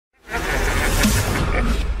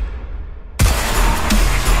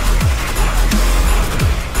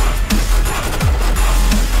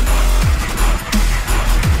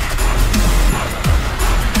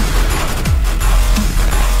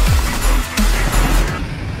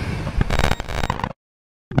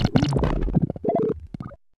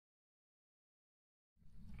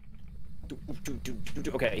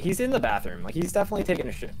Okay, he's in the bathroom. Like he's definitely taking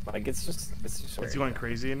a shit. Like it's just Is he going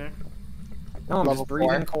crazy in there? No, I'm Level just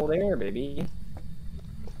breathing 4? cold air, baby.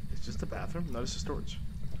 It's just the bathroom. No, it's the storage.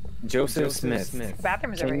 Joseph Smith. The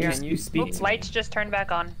bathroom's over here. Can you speak? Oops, lights just turned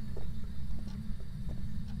back on.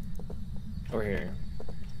 Over here.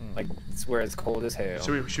 Like it's where it's cold as hell.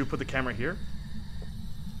 Should we put the camera here?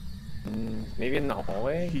 Maybe in the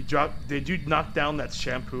hallway. He dropped. Did you knock down that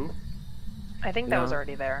shampoo? I think that was No.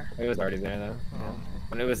 already there. It was already there though. Yeah.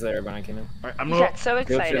 When it was there when I came in. All right, I'm You gonna. got so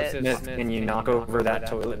excited. Joseph Smith, can you knock over that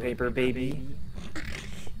toilet paper, baby?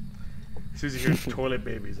 As soon as he hears toilet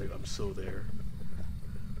baby, he's like, I'm so there.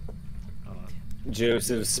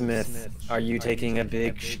 Joseph Smith, are you taking a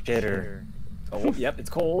big shitter? Oh, yep, it's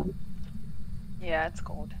cold. Yeah, it's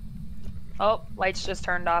cold. Oh, lights just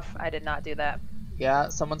turned off. I did not do that. Yeah,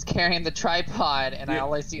 someone's carrying the tripod, and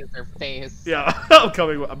all I see is their face. Yeah, I'm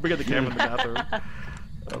coming. I'm bringing the camera in the bathroom.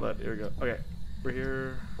 Hold on, here we go. Okay, we're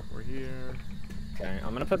here. We're here. Okay,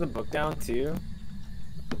 I'm gonna put the book down too.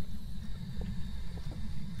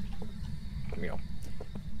 Here we go.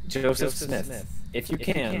 Joseph Smith, if you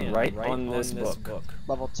can, write on this book.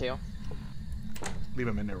 Level 2. Leave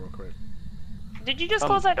him in there real quick. Did you just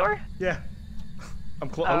close that door? Yeah. I'm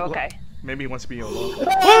close. Oh, okay. Maybe he wants to be alone.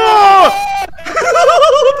 Oh!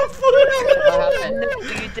 What happened? No,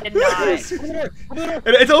 you did not.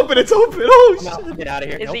 It's open. It's open. Oh shit! Get out of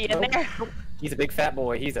here. Is he in there? He's a big fat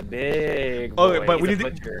boy. He's a big boy. Oh, but we He's need a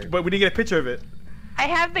to. butcher. But we need to get a picture of it. I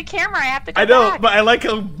have the camera. I have to go I know, back. but I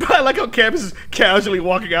like how Campus is casually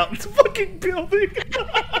walking out the fucking building.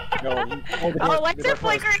 Oh, lights are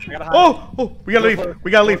flickering. Oh, we gotta leave.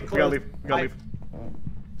 We gotta leave. We gotta leave. We gotta leave.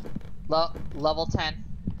 Level 10.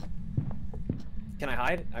 Can I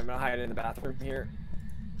hide? I'm gonna hide in the bathroom here.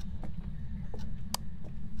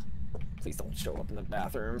 Please don't show up in the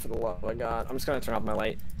bathroom for the love of God. I'm just gonna turn off my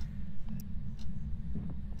light.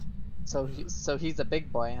 So he's a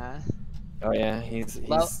big boy, huh? Oh yeah, he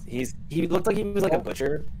looked like he was like a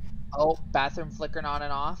butcher. Oh, bathroom flickering on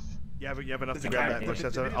and off. You have enough to grab that. Push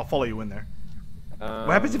that. I'll follow you in there. What What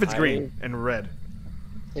happens if it's green and red?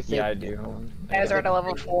 Yeah, I do. You guys are at a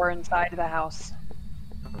level 4 inside the house.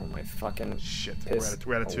 Oh my fucking Shit. piss.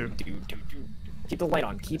 We're at a 2. Dude. Keep the light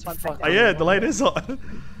on. Keep the fuck. Oh yeah, the light is on.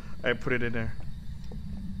 I put it in there.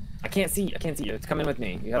 I can't see. It's coming with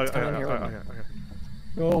me. You have to come in here with me. Okay.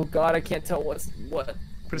 Oh God, I can't tell what's what.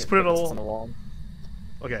 Just put it on the wall.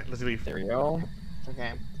 Okay, let's leave. There we go.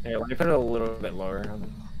 Okay. Here, let me put it a little bit lower.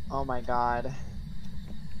 Oh my God.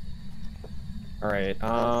 All right.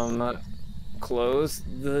 Close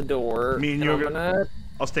the door. Me and you I'm gonna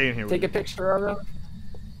I'll stay in here. take a with you. picture of him.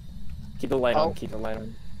 Keep the light Oh. on. Keep the light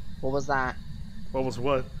on. What was that? What was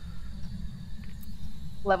what?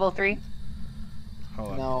 Level 3.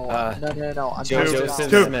 Hold on. No. I'm Joseph talking about-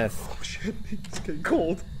 Two. Smith. Oh shit! It's getting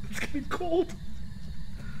cold. It's getting cold.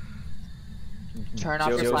 Turn off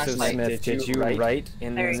your Joseph flashlight. Smith, did you write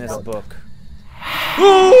in There you this go. book?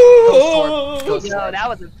 Oh! Ghost No, sword. that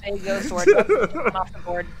was a big ghost sword. Come off the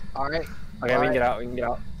board. All right. Okay, we can get out. We can get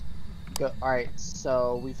out. All right.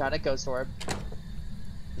 So we found a ghost orb.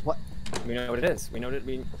 What? We know what it is. We know what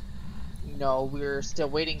it. No, we're still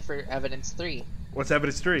waiting for evidence 3. What's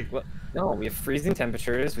evidence 3? Well, no, we have freezing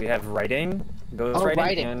temperatures. We have writing, ghost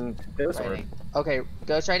writing, and ghost orb. Writing. Okay,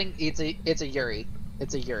 ghost writing. It's a Yuri.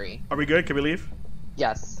 It's a Yuri. Are we good? Can we leave?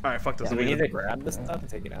 Yes. All right, fuck this. Do we need to grab this stuff and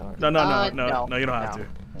take it out? No, No, you don't have to. You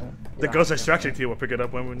The don't ghost have to. extraction team will pick it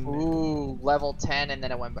up when we. Ooh, level 10, and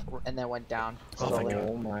then it went down. Oh my slowly. God.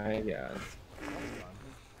 Oh my God.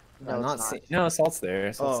 No, I'm it's not not. seeing. No, salt's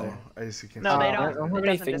there. Salt's Oh, there. I see. No, they I don't. don't have It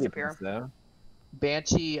any doesn't disappear. fingerprints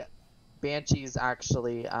though. Banshees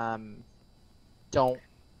actually don't.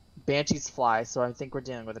 Banshees fly, so I think we're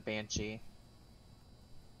dealing with a banshee.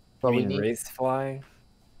 But You we mean need raised fly?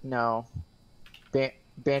 no.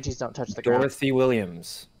 Banshees don't touch the ground. Dorothy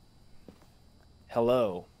Williams.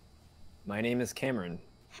 Hello. My name is Cameron.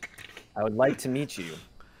 I would like to meet you.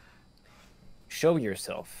 Show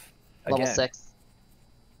yourself. Again. Level 6.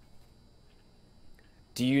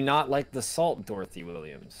 Do you not like the salt, Dorothy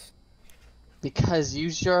Williams? Because you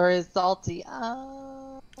sure is salty.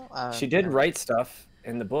 She did write stuff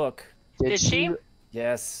in the book. Did she?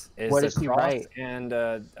 Yes. It's What a did she cross write? and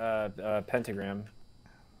a pentagram.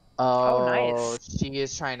 Oh, nice. She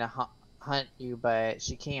is trying to hunt you, but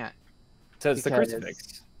she can't So it's the Because-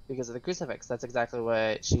 crucifix. because of the crucifix. That's exactly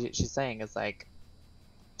what she's saying. It's like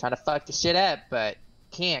trying to fuck the shit up, but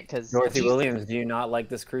can't because Dorothy Williams, do you not like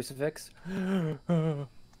this crucifix? What was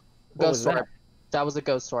Ghost orb. that? That was a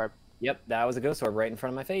ghost orb. Yep, that was a ghost orb right in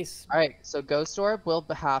front of my face. All right, so ghost orb will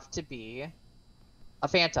have to be a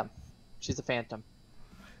phantom. She's a phantom.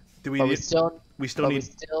 Do we But need? we still need.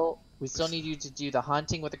 we still need you to do the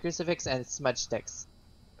haunting with the crucifix and smudge sticks.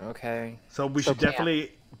 Okay. So we So should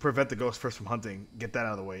definitely prevent the ghost first from hunting. Get that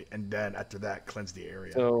out of the way, and then after that, cleanse the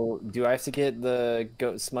area. So do I have to get the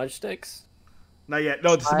goat smudge sticks? Not yet.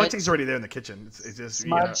 No, the smudge Smudge- stick's already there in the kitchen. It's just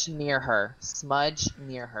Smudge near her. Smudge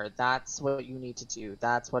near her. That's what you need to do.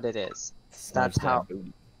 That's what it is. Smudge That's how- that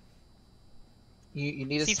booty. You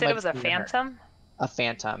need to. So you said it was a smudge near her. phantom. A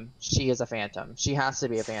phantom. She is a phantom. She has to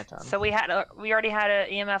be a phantom. So we already had a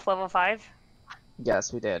EMF level 5.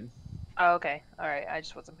 Yes, we did. Oh, okay. All right. I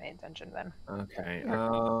just wasn't paying attention then. Okay.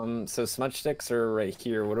 So smudge sticks are right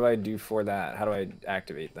here. What do I do for that? How do I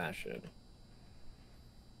activate that shit?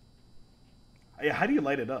 Yeah, how do you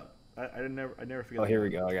light it up? I never figured. Oh, here we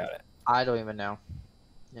go. I got it. I don't even know.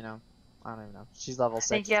 You know, I don't even know. She's level 6.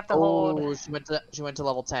 think you have to hold- She went to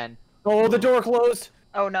level 10. Oh, the door closed.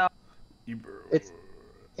 Oh no.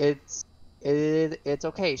 It's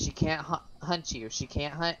okay. She can't hunt you. She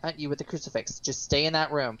can't hunt you with the crucifix. Just stay in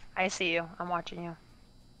that room. I see you. I'm watching you.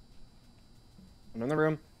 I'm in the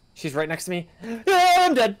room. She's right next to me. Ah,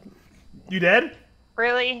 I'm dead. You dead?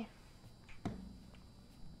 Really?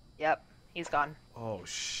 Yep. He's gone. Oh He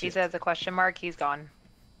shit. says a question mark. He's gone.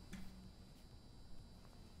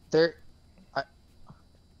 There.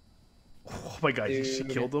 Oh my god, she Dude.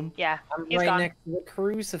 killed him. Yeah. I'm He's right gone. next to the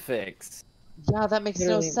crucifix. Yeah, that makes no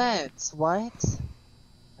Literally- sense. What?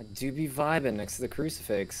 I do be vibing next to the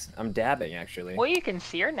crucifix. I'm dabbing, actually. Well, you can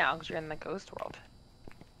see her now because you're in the ghost world.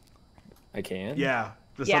 I can? Yeah.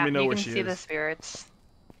 Just Yeah, let me know you where can she see the is. spirits.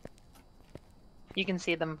 You can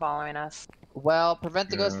see them following us. Well, prevent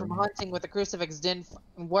the ghost from Yeah. hunting with the crucifix didn't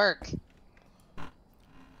work.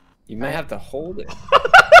 You might have to hold it.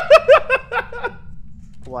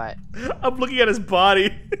 What? I'm looking at his body.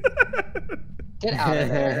 Get out of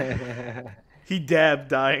there. He dabbed,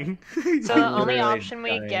 dying. So the only literally option we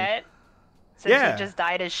dying. get, since Yeah. he just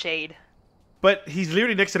died, is shade. But he's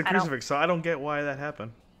literally next to the I don't- crucifix, so I don't get why that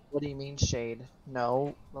happened. What do you mean shade?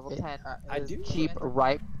 No. Level 10. I do Keep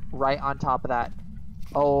love right on top of that.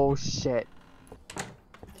 Oh shit.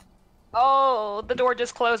 Oh, the door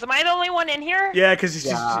just closed. Am I the only one in here? Yeah, because he's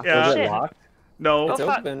Yeah. just. Is Yeah. it Shit. locked? No. Oh, It's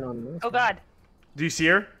fuck. open on this Oh one. god. Do you see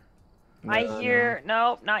her? I No, hear.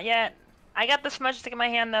 No, not yet. I got the smudge stick in my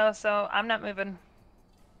hand though, so I'm not moving.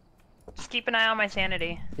 Just keep an eye on my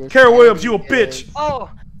sanity. Your Kara Williams, you a sanity bitch. is- Oh!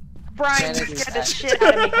 Brian Sanity scared the at- shit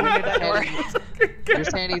out of me coming through that door. Your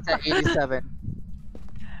sanity's at 87.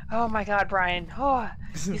 Oh my god, Brian. Oh,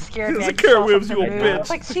 you scared me. There's I a just Kara saw Williams, you something a move. I bitch. was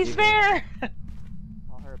like, she's there!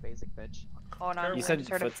 Call her a basic bitch. Hold on. You I said just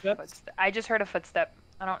heard footsteps? I just heard a footstep.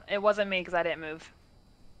 It wasn't me because I didn't move.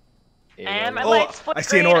 It And my was- lights Oh, I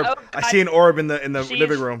see an flickering. orb. Oh, I God. see an orb in the She's-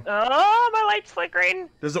 living room. Oh, my light's flickering.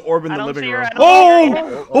 There's an orb in I the don't living see her, room. I don't see her.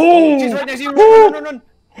 Oh! Oh, she's right next to you. Run, run, run, run.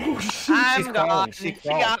 She's I'm crawling. gone. She She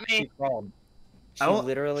got me. She crawled. She I don't-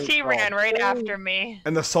 literally She crawled. ran right after me.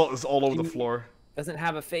 And the salt is all over the floor. Doesn't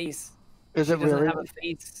have a face. Is She it doesn't really? have a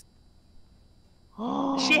face.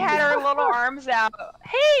 She had her little arms out.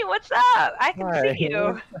 Hey, what's up? I can Hi. see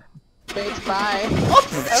you. Bitch, bye. Oh,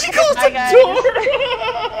 she Okay, closed bye, the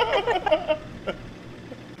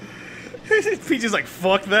door! Peach like,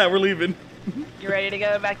 fuck that, we're leaving. You ready to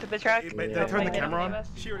go back to the truck? Did I Yeah. turn the Like, camera leave on? us?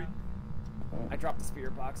 She already... I dropped the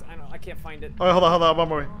spirit box. I can't find it. Alright, hold on, one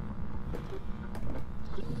more.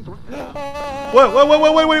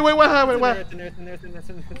 Wait, what happened? What? It's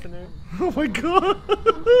in there. Oh my god.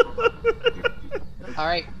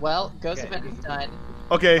 Alright, well, ghost Okay. event is done.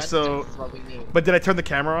 Okay, Let's do so... this is what we need. But did I turn the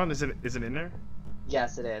camera on? Is it in there?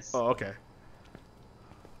 Yes, it is. Oh, okay.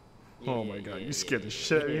 Oh my god, you scared the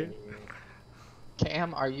shit out of me.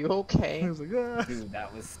 Cam, are you I okay? was like, ah. Dude,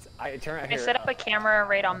 that was. I I set up a camera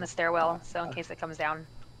right on the stairwell, so in case it comes down.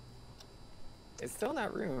 It's still in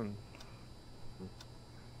that room.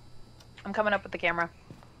 I'm coming up with the camera.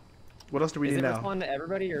 What else do we Is need it now? respond to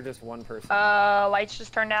everybody or just one person? Lights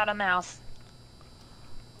just turned out on the house.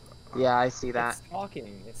 Yeah, I see that. It's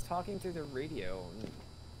talking. It's talking through the radio.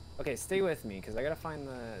 Okay, stay with me because I gotta find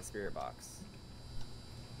the spirit box.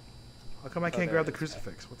 How come I Oh, can't there grab it the is.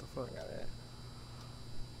 crucifix? What the I fuck? got it.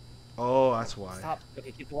 Oh, that's why. Stop.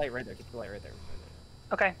 Okay, keep the light right there. Keep the light right there.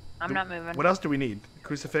 Okay, I'm not moving. What else do we need?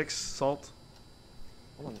 Crucifix, salt.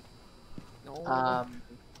 Hold on. No.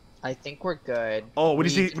 I think we're good. Oh, what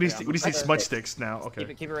do you We- see? What do you see? Smudge sticks now. Okay.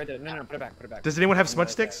 Keep it right there. No, put it back. Put it back. Does anyone have I'm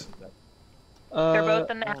smudge gonna- sticks? They're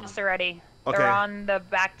both in the house already. Okay. They're on the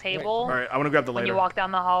back table. All right, I want to grab the When lighter. you walk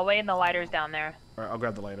down the hallway, and the lighter's down there. All right, I'll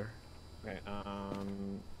grab the lighter. Okay.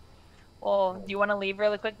 Well, do you want to leave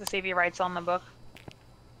really quick to see if he writes on the book?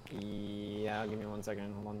 Yeah. Give me 1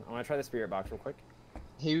 second. Hold on. I want to try the spirit box real quick.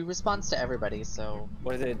 He responds to everybody, so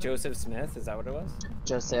Was it Joseph Smith? Is that what it was?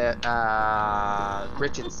 Joseph,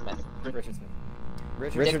 Richard Smith. Richard Smith.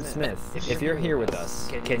 Richard Smith, if you're here with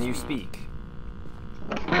us, can you speak?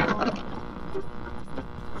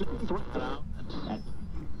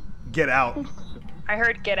 Get out. I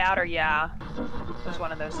heard get out or yeah. It was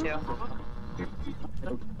one of those two.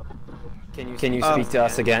 Can you speak to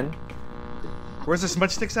us again? Where's the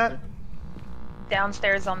smudge sticks at?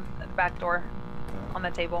 Downstairs on the back door. On the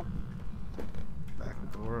table. Back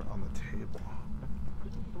door on the table.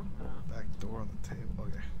 Back door on the table.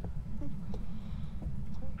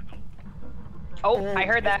 Okay. Oh, I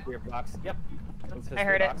heard that. Spirit box. Yep. I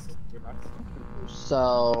heard it.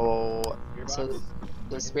 So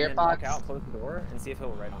the spirit box. Walk out, close the door, and see if he'll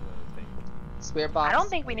write on the thing. Spirit box. I don't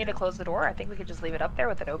think we need to close the door. I think we could just leave it up there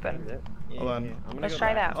with it open. Yeah, Hold on. I'm gonna Let's go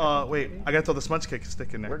try back. that. Wait. I gotta throw the smudge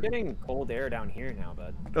stick in there. We're getting cold air down here now,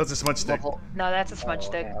 bud. That was a smudge stick. Level, No, that's a smudge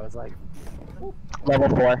stick. Okay, I was like, level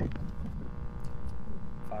 4.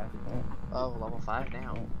 5. Oh, level 5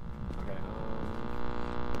 now. Okay.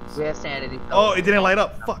 We have sanity. Oh, it didn't light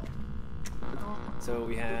up. Fuck. So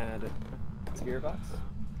we had spirit box.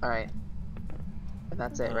 All right. And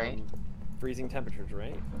that's it, right? Freezing temperatures,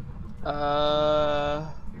 right? I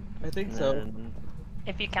think And so. then-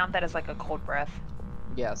 If you count that as like a cold breath.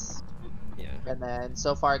 Yes. yeah. And then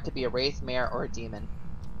so far it could be a wraith, mare, or a demon.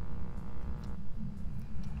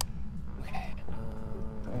 Okay.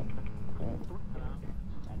 Okay.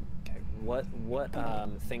 What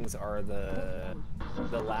things are the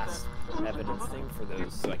last evidence thing for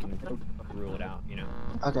those, so I can rule it out? You know.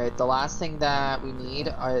 Okay, the last thing that we need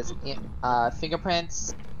is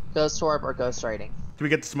fingerprints, ghost orb, or ghost writing. Did we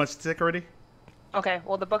get the smudge stick already? Okay,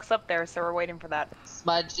 well the book's up there, so we're waiting for that.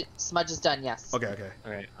 Smudge is done. Yes. Okay.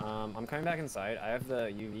 Okay. I'm coming back inside. I have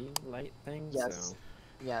the UV light thing. Yes. So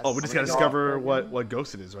Yes. Oh, we just gotta discover what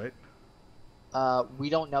ghost it is, right? We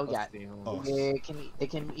don't know let's yet. see, hold Oh. on. It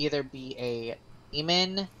can either be a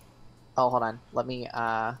demon. Oh, hold on. Let me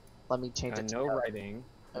change it to No writing.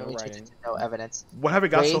 Let No me change writing. it to no evidence. What have we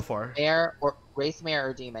got so far? Wraith, mare,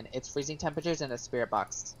 or demon. It's freezing temperatures in a spirit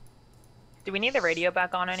box. Do we need the radio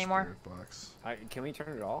back on anymore? Spirit box. Can we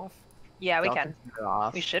turn it off? Yeah, we Y'all can. turn it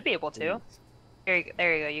off. We should be able to. There you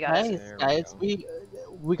go, you got it. Nice, There we guys.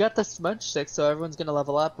 go. We got the smudge stick, so everyone's gonna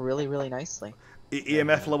level up really, really nicely.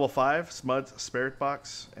 EMF level 5, smudge, spirit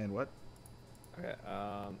box, and what? Okay.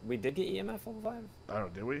 We did get EMF level 5. I don't know,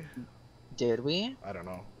 did we? Did we? I don't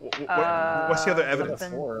know. What's the other evidence?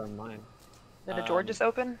 something. 4 on mine. Did the door just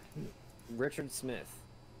open? Richard Smith.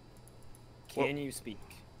 Can you speak?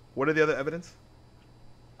 What are the other evidence?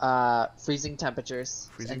 Freezing temperatures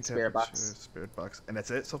Freezing and spirit box. Spirit box. And that's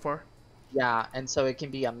it so far? Yeah, and so it can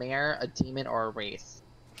be a mare, a demon, or a wraith.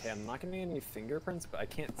 Okay, I'm not gonna get any fingerprints, but I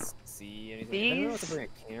can't see anything. I don't know if to These- bring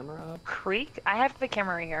a camera up. Creek? I have the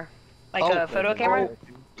camera right here. Like Oh, a photo camera?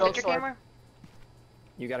 Ghost Picture orb. camera?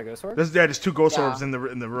 You got a ghost sword? There's 2 ghost Yeah. orbs in the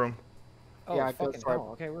room. Oh, Yeah, fucking ghost orb. hell.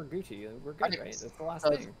 Okay, we're Gucci. We're good, Okay, right? That's the last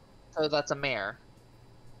so- thing. So that's a mare.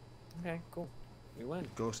 Okay, cool. We win.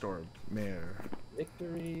 Ghost orb, mare.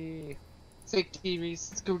 Victory. Victory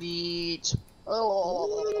screech.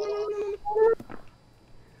 Oh.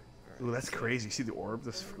 Ooh, that's crazy. See the orb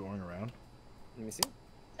that's going around? Let me see.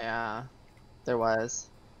 Yeah, there was.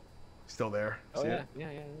 Still there. Oh See yeah, it? yeah.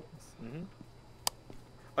 Mm-hmm.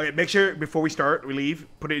 Okay, make sure before we start, we leave,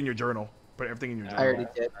 put it in your journal. Put everything in your I journal. already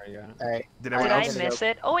did. Alright, got it. All right. Did Did everyone I else? miss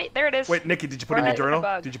it? Oh wait, there it is. Wait, Nikki, did you put it in Where'd your I put the journal?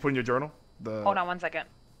 bug? Did you put in your journal? The Hold on one second.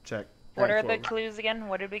 check. What are the Alright, clues again?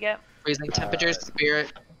 What did we get? Freezing temperatures,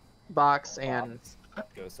 spirit box, and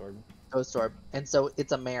Ghost sword. ghost orb. And so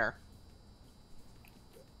it's a mare.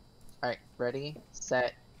 All right, ready,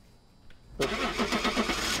 set.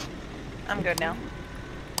 Boop. I'm good now.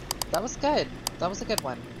 That was good. That was a good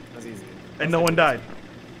one. That was easy. And no one died.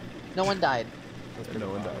 No one died. No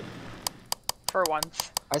one died. For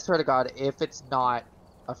once. I swear to God, if it's not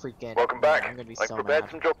a freaking, Welcome back. I'm gonna be Like so prepared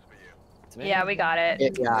mad. some jobs for you. It's me. Yeah, we got it. Yeah,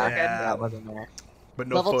 We're good. that wasn't there. But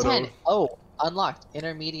no Level photo. 10. Oh, unlocked.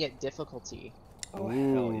 Intermediate difficulty. Oh, hell yeah.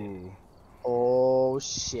 Ooh. Oh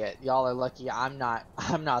shit, y'all are lucky. I'm not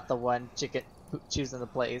the one choosing the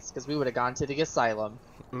place because we would have gone to the asylum.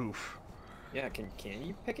 Oof. Yeah, can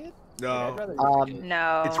you pick it? No. I'd rather you pick it.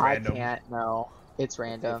 No. It's I random. can't. No, it's If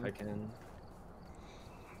random. I can.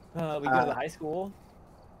 We go to the high school.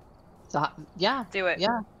 So, yeah, Do it.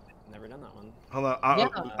 yeah. Never done that one. Hold on. Yeah.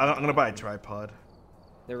 I'm gonna buy a tripod.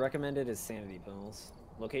 Their recommended is sanity pills.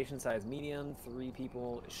 Location size medium, 3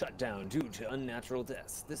 people. Shut down due to unnatural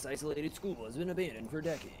deaths. This isolated school has been abandoned for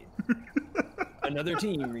decades. Another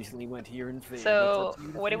team recently went here and failed. So,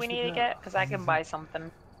 what do we need to get? Because I can buy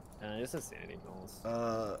something. Just a sanity pills.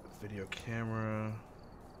 Video camera.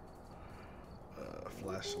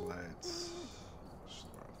 Flashlights.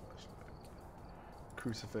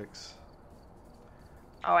 Crucifix.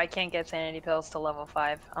 Oh, I can't get sanity pills to level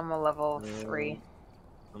 5. I'm a level 3.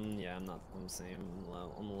 Yeah, I'm not. I'm saying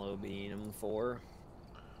I'm low bean. I'm 4.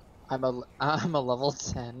 I'm a level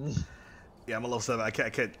 10. Yeah, I'm a level 7. I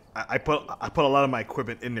can't. I put a lot of my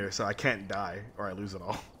equipment in there, so I can't die or I lose it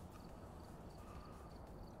all.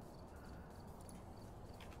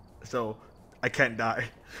 So I can't die.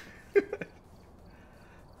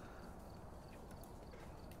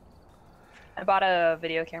 I bought a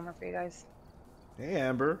video camera for you guys. Hey,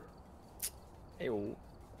 Amber. Hey, Oh,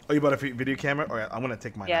 you bought a video camera? All right, I'm gonna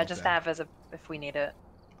take mine. Yeah, out just then. have as a if we need it.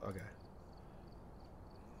 Okay.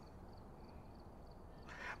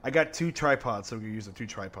 I got 2 tripods, so we can use the 2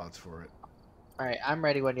 tripods for it. All right, I'm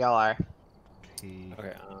ready when y'all are. Okay.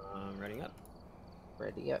 Okay, ready up.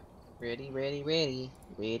 Ready up. Ready, ready, ready.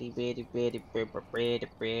 Ready, ready, ready, ready,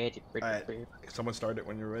 ready, Alright. ready. Someone start it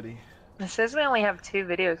when you're ready. It says we only have 2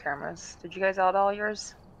 video cameras. Did you guys add all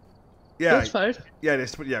yours? Yeah. That's fine. Yeah.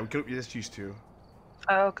 We could just use 2.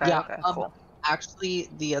 Oh, okay. Yeah, okay. Cool. Actually,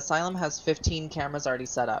 the asylum has 15 cameras already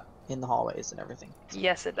set up in the hallways and everything.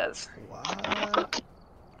 Yes, it does. What?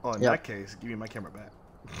 Oh, in that case, give me my camera back.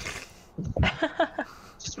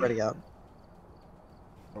 Just ready up.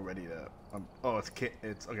 We're ready to. Oh, it's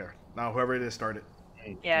okay. Now whoever it is, start it.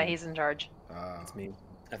 Yeah, he's in charge. It's me.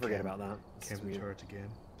 I forget about that. Cam's in charge again.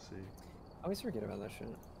 Let's see. I always forget about that shit.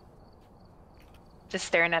 Just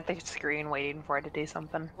staring at the screen, waiting for it to do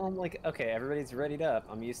something. Well, I'm like, okay, everybody's readied up.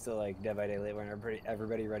 I'm used to like Dead by Daylight when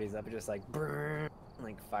everybody readies up. It just like brrr,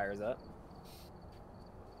 like fires up.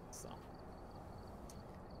 So.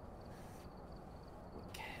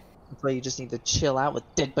 Okay. That's why you just need to chill out with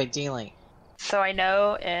Dead by Daylight. So I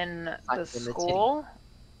know in Like the in the school,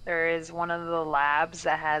 there is one of the labs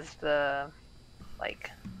that has the,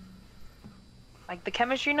 like the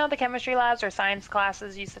chemistry, the chemistry labs or science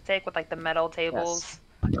classes used to take with like the metal tables.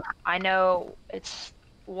 Yes. I know it's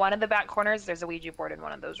one of the back corners. There's a Ouija board in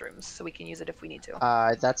one of those rooms, so we can use it if we need to.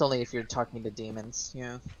 That's only if you're talking to demons,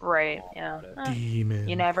 yeah. Right, yeah. Demons.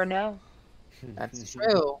 You never know. That's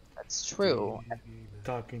true. That's true.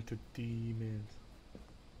 Talking to demons.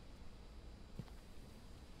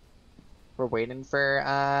 We're waiting for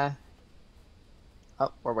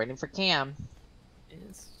we're waiting for Cam.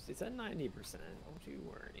 It's at 90%. Don't you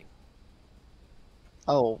worry.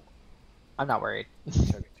 Oh, I'm not worried.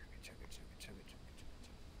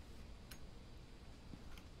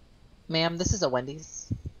 Ma'am, this is a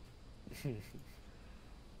Wendy's.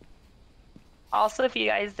 Also, if you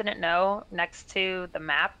guys didn't know, next to the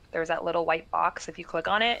map, there's that little white box. If you click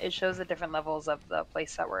on it, it shows the different levels of the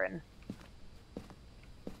place that we're in.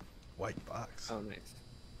 White box. Oh, nice.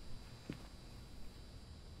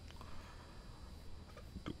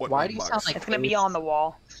 Why do you sound like it's gonna be on the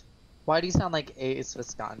wall? Why do you sound like Ace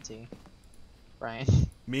Visconti, Brian?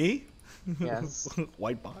 Me? Yes.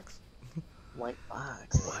 White box. White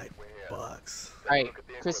box. White box. Alright,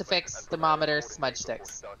 crucifix, thermometer, smudge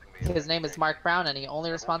sticks. His name is Mark Brown, and he only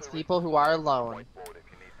responds to people who are alone.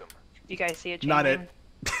 You guys see it changing? Not it.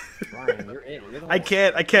 Ryan, you're in. You're the I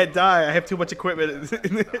can't die. I have too much equipment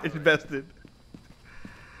invested.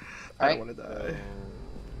 I don't want to die.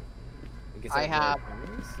 I have.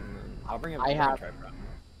 I'll bring him.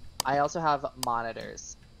 I also have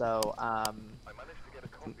monitors, so I'm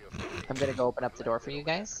gonna go open up the door for you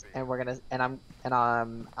guys, and we're gonna and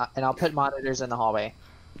I'll put monitors in the hallway.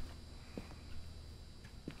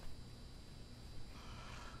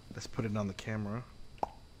 Let's put it on the camera.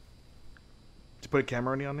 Did you put a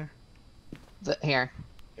camera on there? Here.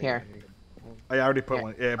 I already put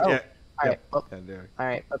one. Yeah. Oh. Yeah. Alright. Yeah. Oh. Yeah, there.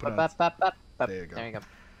 Alright. There you go. There you go.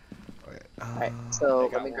 Okay. Alright. So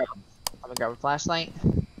I'm gonna grab a flashlight.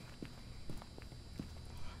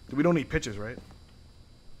 We don't need pictures, right?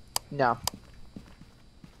 No.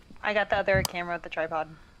 I got the other camera with the tripod.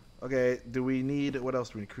 Okay. Do we need what else?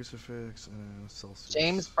 Do we need crucifix? Celsius.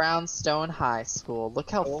 James Brownstone High School.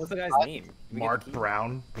 Look how. What was the guy's name? Mark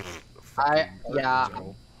Brown.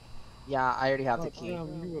 Yeah, I already have the key.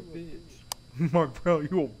 You a bitch. Mark Brown,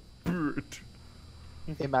 you a bitch.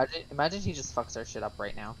 Imagine he just fucks our shit up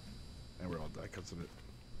right now. And we're all die because of it.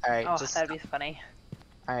 Alright, Oh, that'd be funny.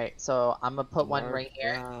 Alright, so I'm gonna put one right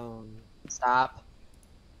here. Stop.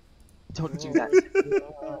 Don't do that.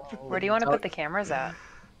 Where do you want to put the cameras at?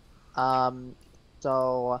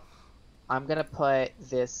 So I'm gonna put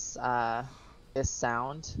this this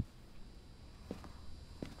sound.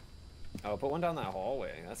 Oh, put one down that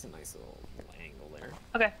hallway. That's a nice little angle there.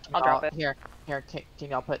 Okay, I'll drop it. Here.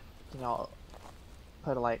 Can y'all put? Can y'all?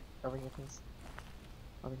 put a light over here, please.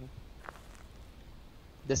 Over here.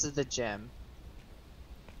 This is the gym.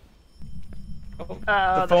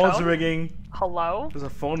 The phone's phone? ringing. Hello? There's a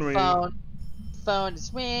phone ringing. Phone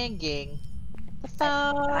is ringing. The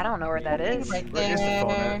phone. I don't know where that is. Right Where is the phone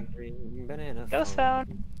there. at? Banana Ghost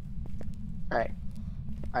phone. Alright.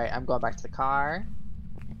 Alright, I'm going back to the car.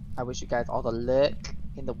 I wish you guys all the luck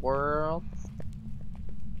in the world.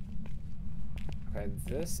 Okay,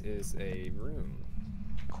 this is a room.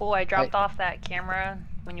 Cool, I dropped off that camera.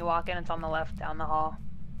 When you walk in, it's on the left down the hall.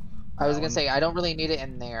 I was gonna say, I don't really need it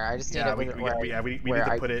in there. I just need it we where need where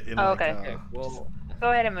to I- put it in. Oh, like, okay. Okay, well,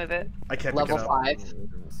 Go ahead and move it. I can't level pick it up.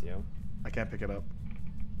 5. I can't pick it up.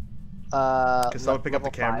 Can Can someone pick up the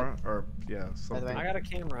camera? Or yeah, something. way. I got a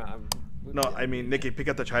camera. No, I mean Nikki, pick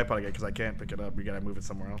up the tripod again because I can't pick it up. We gotta move it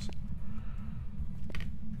somewhere else.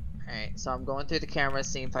 Alright, so I'm going through the camera,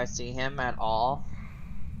 seeing if I see him at all.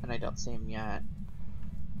 And I don't see him yet.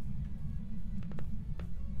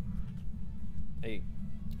 Hey,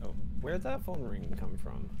 oh, where'd that phone ring come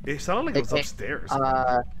from? It sounded like it was It- upstairs.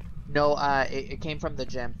 No, it came from the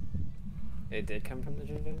gym. It did come from the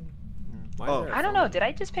gym? Why Oh. is there a I don't phone? know. Did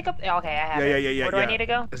I just pick up? Okay, I have Yeah, it. yeah. Where do I need to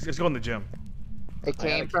go? Let's go in the gym. It I got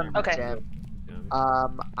came a from the camera. gym. Yeah.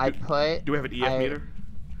 I put Do we have an EF meter?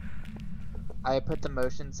 I put the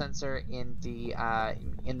motion sensor in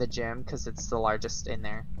the gym because it's the largest in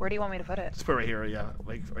there. Where do you want me to put it? Just put it right here. Yeah,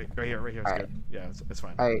 like right here. Right here is Alright. good. Yeah, it's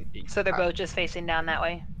fine. Alright, So they're both just facing down that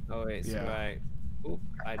way. Oh wait, so Yeah.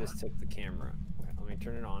 I just took the camera. Okay, let me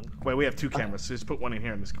turn it on. Wait, we have 2 cameras, so just put one in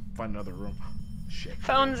here and just find another room. Shit.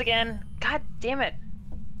 Phones again. God damn it.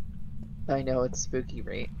 I know it's spooky,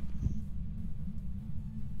 right?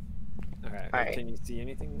 Okay, Alright. can you see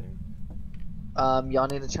anything there? Y'all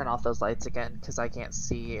need to turn off those lights again because I can't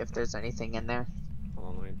see if there's anything in there. Hold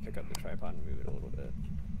on, let me pick up the tripod and move it a little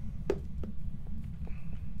bit.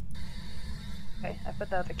 Okay, I put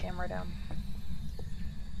the other camera down.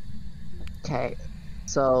 Okay,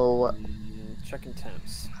 so Checking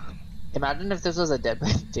temps. imagine if this was a Dead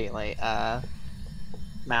by Daylight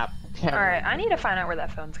map. Alright, I need to find out where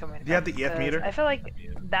that phone's coming from. Do you have the EF 'cause meter? I feel like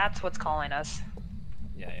that's what's calling us.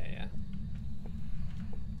 Yeah.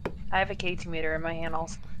 I have a KT meter in my hand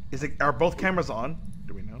also. Are both cameras on?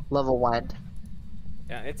 Do we know? Level 1.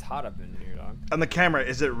 Yeah, it's hot up in here, dog. On the camera,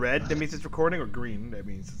 is it red? That means it's recording, or green? That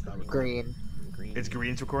means it's not recording. Green. Green. It's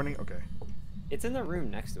green's recording. Okay. It's in the room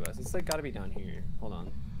next to us. It's like gotta be down here. Hold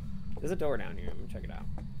on. There's a door down here. I'm gonna check it out.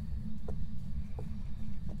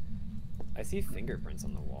 I see fingerprints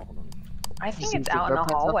on the wall. Hold on. I You think see it's out in the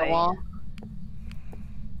fingerprints on hallway. wall?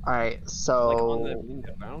 Alright, Like so on the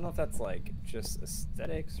window. I don't know if that's like just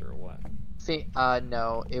aesthetics or what.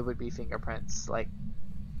 no, it would be fingerprints. Like,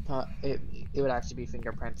 it would actually be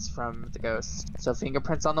fingerprints from the ghost. So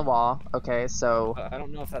fingerprints on the wall. Okay, so I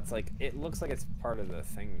don't know if that's like. It looks like it's part of the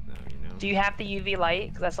thing though. You know. Do you have the UV light?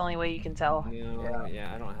 Because that's the only way you can tell. No,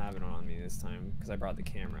 yeah, I don't have it on me this time because I brought the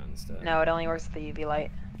camera instead. No, it only works with the UV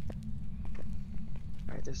light.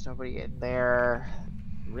 alright, there's nobody in there.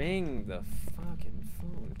 Ring the fucking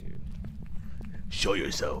phone, dude. Show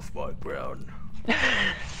yourself, Mark Brown.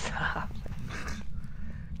 Stop.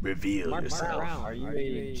 Reveal Mark yourself. Brown, are you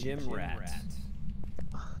a gym rat?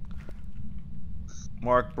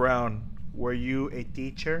 Mark Brown, were you a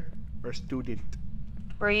teacher or student?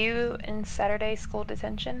 Were you in Saturday school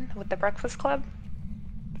detention with the Breakfast Club?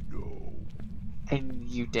 No. And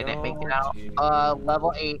you didn't make it Don't out. you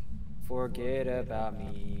Level 8. Forget about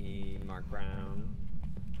me, Mark Brown.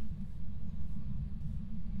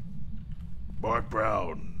 Mark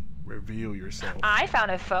Brown, reveal yourself. I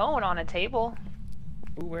found a phone on a table.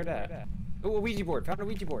 Ooh, where'd that? Ooh, a Ouija board. Found a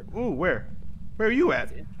Ouija board. Ooh, where? Where are you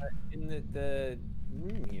at? In the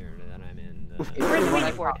room here that I'm in. Where's the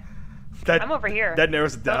Ouija board? That, I'm over here. That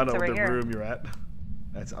narrows it down Phone's of over the here. room you're at.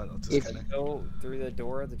 That's I'll just If- kidding. Go through the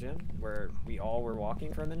door of the gym where we all were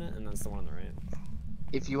walking for a minute, and that's the one on the right.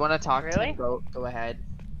 If you want to talk to Really? him, go ahead.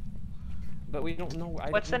 But we don't know.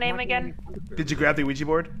 What's the name again? Did you grab the Ouija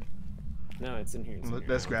board? No, it's in here. It's in here.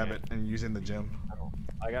 Let's grab Okay. it and use it in the gym.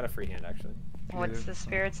 I got a free hand actually. What's the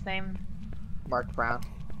spirit's name? Mark Brown.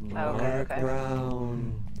 Oh, okay.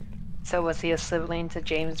 Brown. So was he a sibling to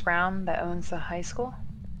James Brown that owns the high school?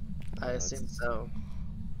 I assume so.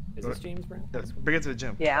 Is this James Brown? Let's bring it to the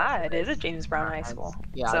gym. Yeah, it is a James Brown high school.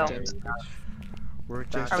 Yeah, So- James Brown. We're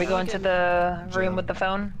just. Are we going to the room with the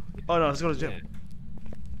phone? Oh no, let's go to the gym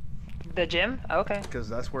The gym? Okay. because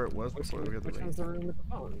that's where it was Which, before we got the which ring. one's the room with the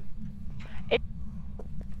phone?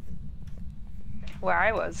 Where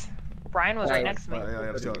I was. Brian was right Right. next to me.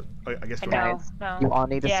 Yeah, let's go. I guess I we're know. Guys, No. You all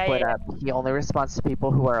need to Yeah, split yeah. up. He only responds to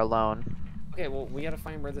people who are alone. Okay, well, we gotta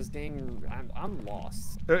find where this dang. I'm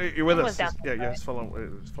lost. You're with Almost us. down Yeah, the yeah. Just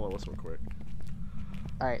follow us real quick.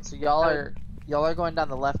 All right, so y'all are going down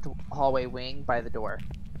the left hallway wing by the door.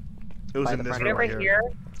 It was By in the this front room Over right here. here,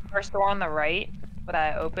 first door on the right that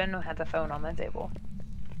I opened had the phone on the table.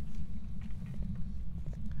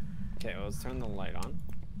 Okay, well, let's turn the light on.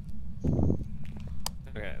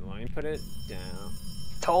 Okay, let me put it down.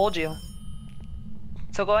 Told you.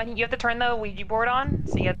 So go ahead. You have to turn the Ouija board on,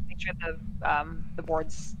 so you have to make sure the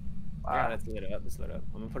board's. Yeah, it's lit up. It's lit up.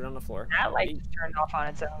 I'm gonna put it on the floor. That light just turned off on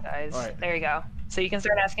its own, guys. Alright. There you go. So you can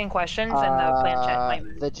start asking questions, and the planchette might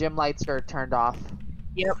move. The gym lights are turned off.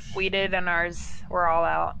 Yep, we did, and ours. We're all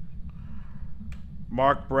out.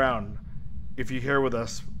 Mark Brown, if you're here with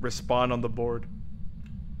us, respond on the board.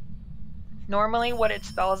 Normally, what it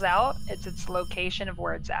spells out is its location of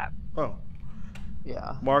where it's at. Oh,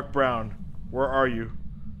 Yeah. Mark Brown, where are you?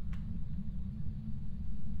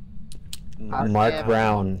 Mark Yeah.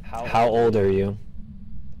 Brown, how old are you?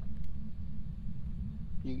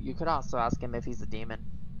 You could also ask him if he's a demon.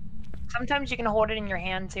 Sometimes you can hold it in your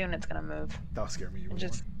hand too, and it's gonna move. That'll scare me. It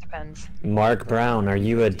just depends. Mark Brown, are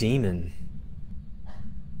you a demon?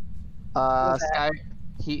 was Sky,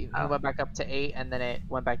 he Oh. went back up to 8, and then it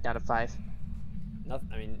went back down to 5. Nothing.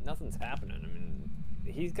 I mean, nothing's happening. I mean,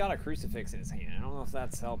 he's got a crucifix in his hand. I don't know if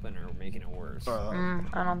that's helping or making it worse. I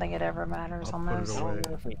don't think it ever matters I'll on put it those. I away. don't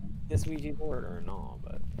know if we need this Ouija board or not,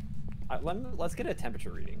 but let's get a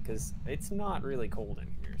temperature reading because it's not really cold in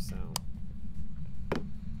here. So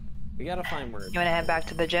we gotta find where. You wanna head back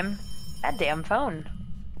to the gym? That damn phone.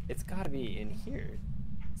 It's gotta be in here.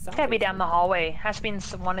 It's gotta be down the hallway. Has to be in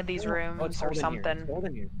one of these rooms it's or cold in here. something. It's cold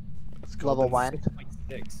in here. Let's go. Level Then. 1.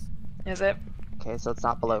 6.6. Is it? Okay, so it's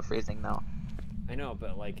not below freezing though. I know,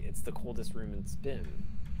 but like it's the coldest room it's been.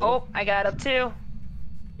 Oh, I got it too.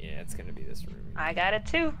 Yeah, it's gonna be this room. I got it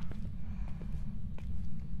too.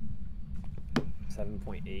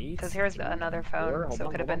 7.8. Because here's another phone, Hold so it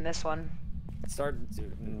on, could have hold been this one. Start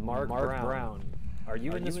to Mark Brown. Are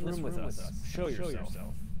you in this room with us? Show yourself.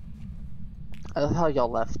 I love how y'all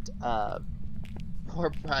left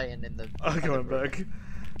poor Brian in the. I'm going back.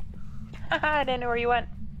 I didn't know where you went.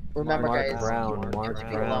 Remember, Mark guys. Brown. you Mark leave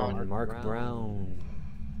me Brown. alone. Mark Brown.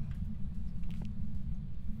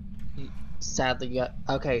 Sadly, you got.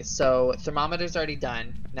 Okay, so thermometer's already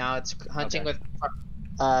done. Now it's hunting Okay.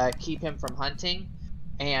 with. Keep him from hunting,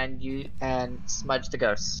 and smudge the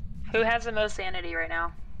ghost. Who has the most sanity right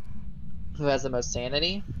now? Who has the most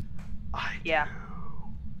sanity? Yeah.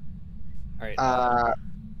 All right.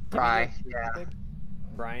 Bry. Yeah.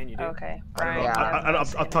 Brian, you do. Okay. I don't know. Brian.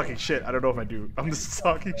 I'm talking shit. I don't know if I do. I'm just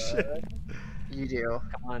talking shit. You do.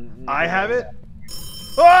 Come on. I have it.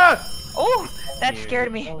 Ah! Oh, that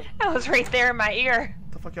scared me. That was right there in my ear.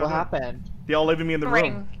 What the fuck y'all What doing? happened? They all leaving me in the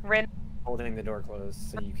room. Ring. Holding the door closed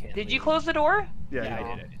so you can't. Did you leave. close the door? Yeah, Yeah, yeah.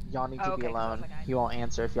 I did it. Y'all need to Oh, be okay, alone. cool. He won't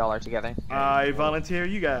answer if y'all are together. I volunteer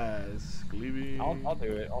you guys. Leaving. I'll do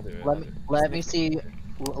it. I'll do it. Let me see.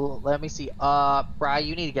 Let me see. Bry,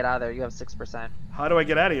 you need to get out of there. You have 6%. How do I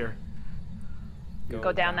get out of here?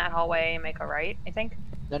 Go down that hallway and make a right, I think.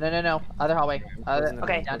 No. Other hallway.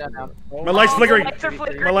 Okay. Down. My light's flickering. The lights are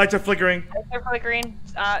flickering. My lights are flickering. Lights are flickering.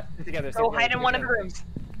 Together. Go hide in one of the rooms.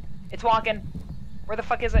 It's walking. Where the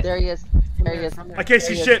fuck is it? There he is. There he is. I can't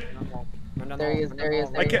see shit. There he is. There he is.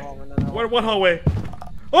 I can't. What hallway?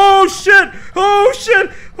 Oh shit! Oh shit!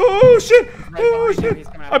 Oh shit! Oh shit!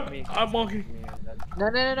 I'm walking. No.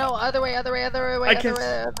 Other way. I can't.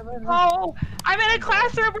 Oh, I'm in a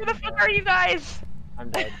classroom. Where the fuck are you guys? I'm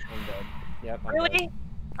dead. Yep. I'm Really? dead.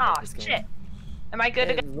 Oh This game. shit. Am I good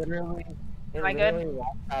to go? Am I good?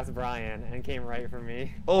 Walked past Brian and came right for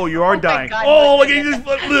me. Oh, you are my dying. God, Oh, look look at you just.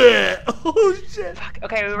 Bleh. Oh shit! Fuck.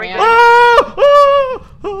 Okay, we were Man. good.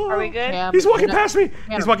 Oh! Are we good? Cam, He's walking you're not- past me.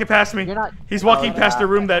 He's walking past me. You're not. He's walking Oh, past the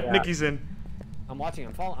room that yeah. Nikki's in. I'm watching.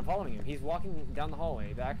 I'm following him. He's walking down the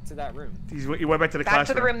hallway back to that room. He went back to the Back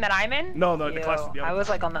classroom. to the room that I'm in? No, the Ew, classroom. I was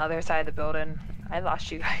like on the other side of the building. I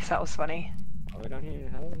lost you guys. That was funny. Oh, we're down here.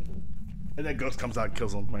 Hello. And then ghost comes out and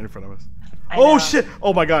kills him right in front of us. I Oh know. shit!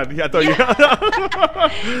 Oh my god! Yeah, I thought you.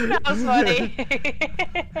 That was funny.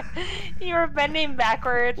 You were bending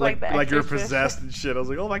backwards like the like you were Exorcist. possessed and shit. I was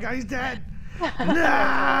like, oh my god, he's dead.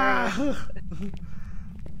 Nah.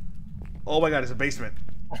 Oh my god, it's a basement.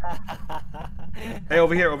 Hey,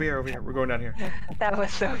 over here. We're going down here. That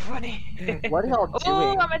was so funny. What are y'all Oh,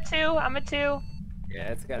 doing? I'm a 2.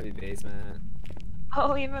 Yeah, it's gotta be basement.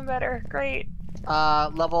 Oh, even better. Great.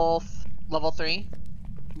 Level 3.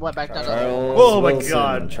 Went back down to Charles Oh my Wilson,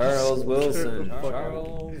 God. Charles Wilson. Fuck.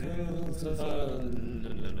 Charles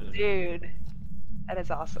Wilson. Dude. That is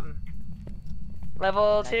awesome.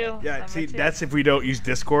 Level 2. Yeah, Number see, 2. that's if we don't use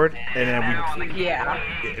Discord, and then we. Yeah.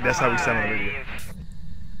 That's how we sound on the radio.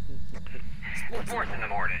 Sports in the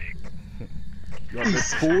morning.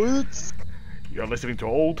 Sports. You're listening to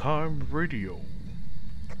Old Time Radio.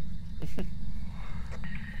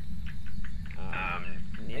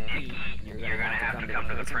 Nikki, You're gonna have to come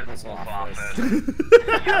to the principal's office.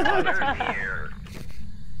 Here.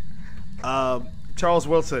 Charles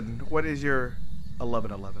Wilson, what is your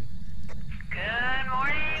 1111? Good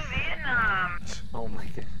morning, Vietnam. Oh my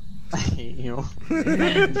god. I hate you.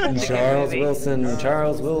 Charles Wilson,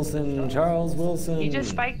 Charles Wilson, Charles Wilson. You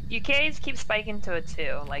just spike. You can't just keep spiking to a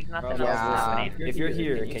 2. Like nothing Bro, else is yeah. happening. If you're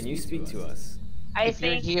here, can you speak to us? I If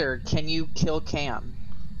you're think here, can you kill Cam?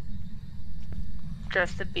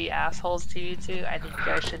 just to be assholes to you two, I think you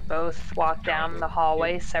guys should both walk down the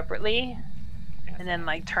hallway separately, and then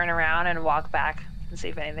like turn around and walk back and see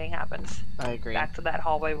if anything happens. I agree. Back to that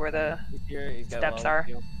hallway where the steps are.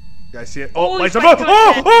 Yeah, I see it. Oh, Oh, lights he's up! back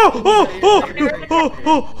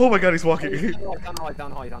Oh my God, he's walking.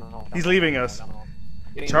 He's leaving us.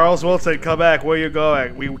 Charles Wilson, come back. Where you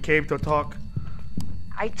going? We came to talk.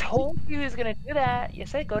 I told you he was gonna do that. You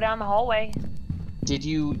said go down the hallway. Did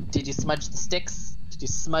you smudge the sticks? Did you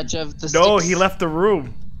smudge of the sticks? No, he left the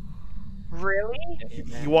room. Really?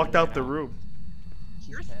 He walked out the room.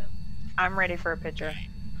 I'm ready for a picture.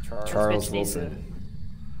 Charles Bitch needs Wilson.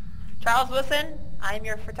 Charles Wilson, I'm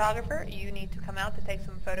your photographer. You need to come out to take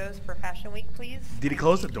some photos for Fashion Week, please. Did he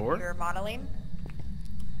close the door? You're modeling.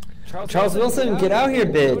 Charles Wilson, get out here,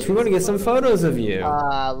 bitch. We want to get some photos of you.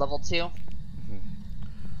 Level 2.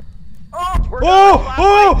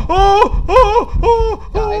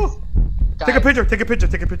 Oh! Guys, Take a picture, take a picture,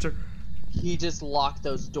 take a picture. he just locked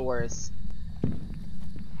those doors.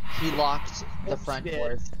 He locked the front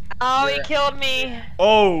doors. Oh, he You're- killed me.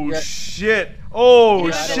 Oh Yeah. shit! Oh He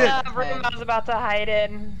was in shit! the room I was about to hide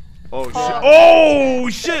in. Oh shit! Oh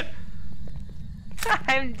shit!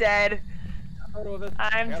 I'm dead.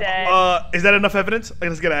 I'm dead. Is that enough evidence?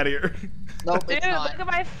 Let's get out of here. Nope, Dude, it's not. look at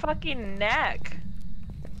my fucking neck.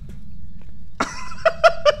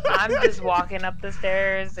 I'm just walking up the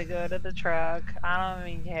stairs to go to the truck. I don't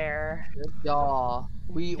even care. Y'all,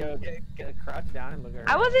 we Crouch down and look at her.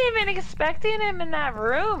 I wasn't even expecting him in that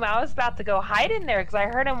room. I was about to go hide in there because I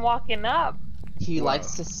heard him walking up. he Wow.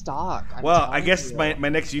 likes to stalk. I'm Well, I telling guess you. my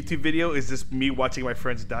next YouTube video is just me watching my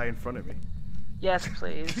friends die in front of me. Yes,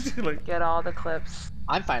 please. Like, Get all the clips.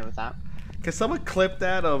 I'm fine with that. can someone clip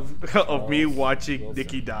that of me watching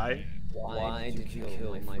Nikki die? Why did you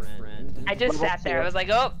kill my friend? I just sat there. I was like,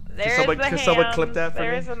 oh, there's someone- the can hands. someone clip that for me?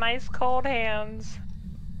 There's a nice cold hands.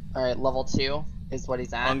 All right, level 2 is what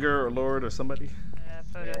he's at. Unger or Lord or somebody?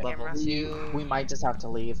 Photo Level camera. 2, we might just have to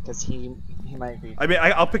leave because he might agree. I mean,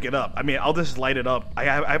 I'll pick it up. I mean, I'll just light it up. I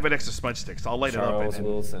have an extra smudge stick, so I'll light Charles it up. And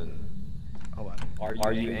Wilson, hold on.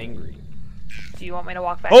 are you angry? Do you want me to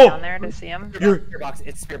walk back Oh! down there to see him? Spirit box.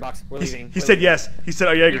 It's spirit box. We're leaving. He said yes. He said,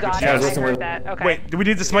 "Are you angry?" You got it. Yes. I Listen, heard we're- that. Okay. Wait, do we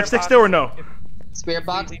need the smudge stick Spirit still or box. no? Spirit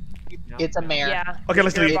box, it's a mare. Yeah. Okay,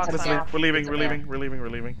 let's Spirit leave. box Let's went leave. off. We're leaving. It's We're a leaving. We're leaving. We're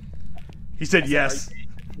leaving. He said yes.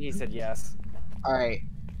 He said yes. All right.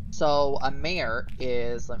 So a mare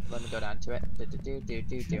is. Let me go down to it.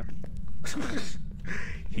 Do.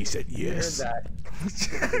 He said yes. That.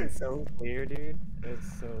 It's so clear, dude.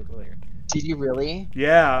 It's so clear. Did you really?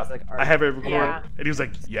 Yeah, was like, I have it recorded, Yeah. and he was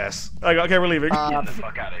like, "Yes." Like, okay, we're leaving. Get the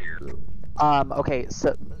fuck out of here. Okay.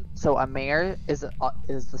 So a mare is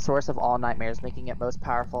the source of all nightmares, making it most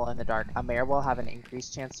powerful in the dark. A mare will have an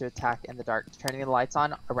increased chance to attack in the dark. Turning the lights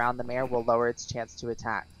on around the mare will lower its chance to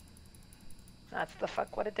attack. That's the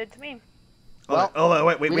fuck what it did to me. Well,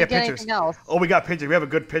 wait, we didn't have get pictures. anything else. Oh, we got pictures. We have a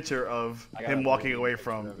good picture of I got him a walking really away good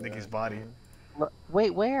from picture of Nikki's that. body.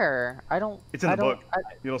 Wait, where? I don't. It's in I the don't- book. I-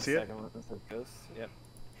 You don't see it? Second one, that's the ghost. Yep.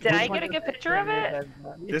 Did Which I one get a is good picture of it?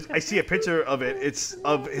 I see a picture of it. It's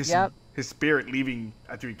of his Yep. his spirit leaving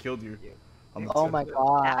after he killed you. Oh my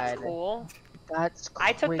god. That's cool. That's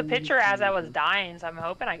I took the picture crazy. as I was dying, so I'm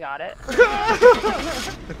hoping I got it.